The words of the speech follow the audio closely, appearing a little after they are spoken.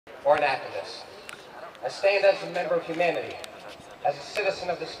or an activist. I stand as a member of humanity, as a citizen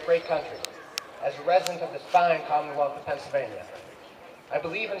of this great country, as a resident of this fine Commonwealth of Pennsylvania. I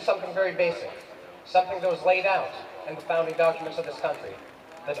believe in something very basic, something that was laid out in the founding documents of this country,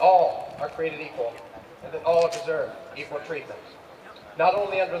 that all are created equal, and that all deserve equal treatment, not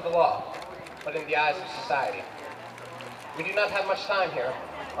only under the law, but in the eyes of society. We do not have much time here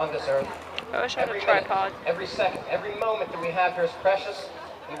on this earth. I wish I had a Every tripod. minute, every second, every moment that we have here is precious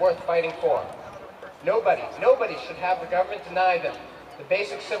and worth fighting for. Nobody should have the government deny them the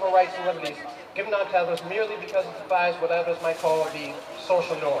basic civil rights and liberties given unto others merely because it defies what others might call the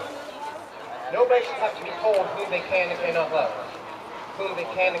social norm. Nobody should have to be told whom they can and cannot love, whom they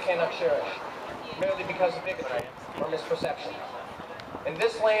can and cannot cherish, merely because of bigotry or misperception. In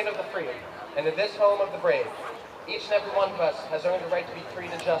this land of the free, and in this home of the brave, each and every one of us has earned the right to be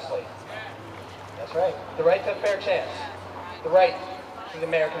treated justly. That's right, the right to a fair chance, the right to the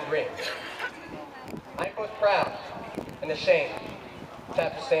American dream. I'm both proud and ashamed to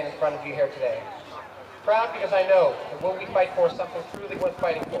have to stand in front of you here today. Proud because I know that what we fight for is something truly worth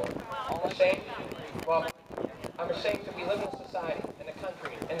fighting for. Ashamed? Well, I'm ashamed that we live in a society, in a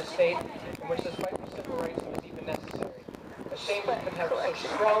country, in a state in which this fight for civil rights is even necessary. Ashamed that we could have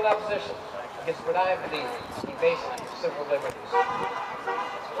such strong opposition against what I believe to be basic civil liberties.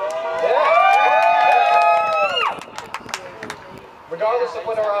 Regardless of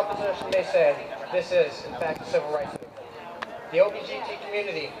what our opposition may say, this is, in fact, a civil rights movement. The LGBT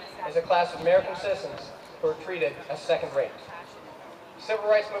community is a class of American citizens who are treated as second-rate. Civil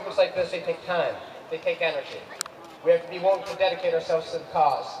rights movements like this, they take time, they take energy. We have to be willing to dedicate ourselves to the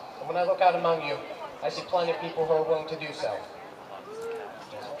cause. And when I look out among you, I see plenty of people who are willing to do so.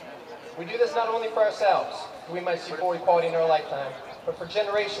 We do this not only for ourselves, who we might see full equality in our lifetime, but for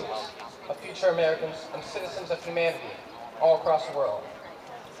generations of future Americans and citizens of humanity all across the world.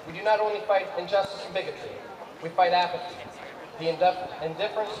 We do not only fight injustice and bigotry, we fight apathy, the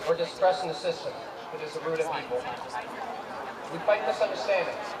indifference or distrust in the system that is the root of evil. We fight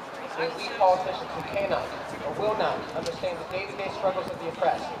misunderstandings, the elite politicians who cannot or will not understand the day-to-day struggles of the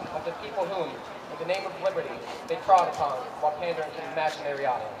oppressed, of the people whom, in the name of liberty, they trod upon while pandering to an imaginary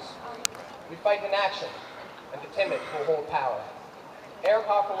audience. We fight in action, and the timid will hold power. Eric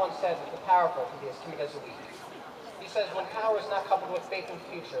Hoffer once said that the powerful can be as timid as the weak. He says when power is not coupled with faith in the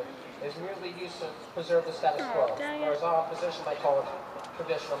future, it is merely used to preserve the status quo, or as our opposition might call it,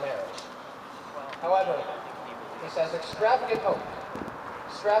 traditional marriage. However, he says extravagant hope,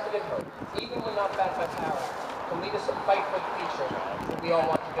 even when not backed by power, can lead us to fight for the future that we all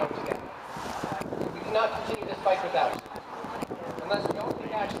want to go together. We cannot continue this fight without it. Unless we all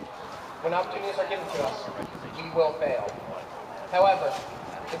take action when opportunities are given to us, we will fail. However,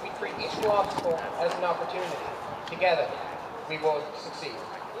 if we treat each new obstacle as an opportunity, together, we will succeed.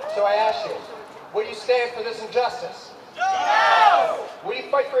 So I ask you, will you stand for this injustice? No! Will you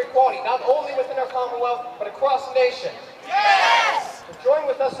fight for equality, not only within our Commonwealth, but across the nation? Yes! So join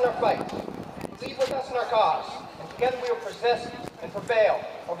with us in our fight. Lead with us in our cause. And together we will persist and prevail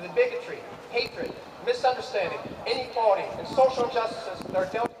over the bigotry, hatred, misunderstanding, inequality, and social injustices that are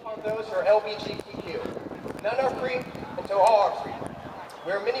dealt upon those who are LGBTQ. None are free until all are free.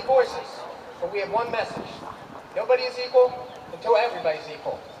 We are many voices, but we have one message. Nobody is equal until everybody is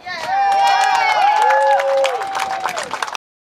equal. Yes!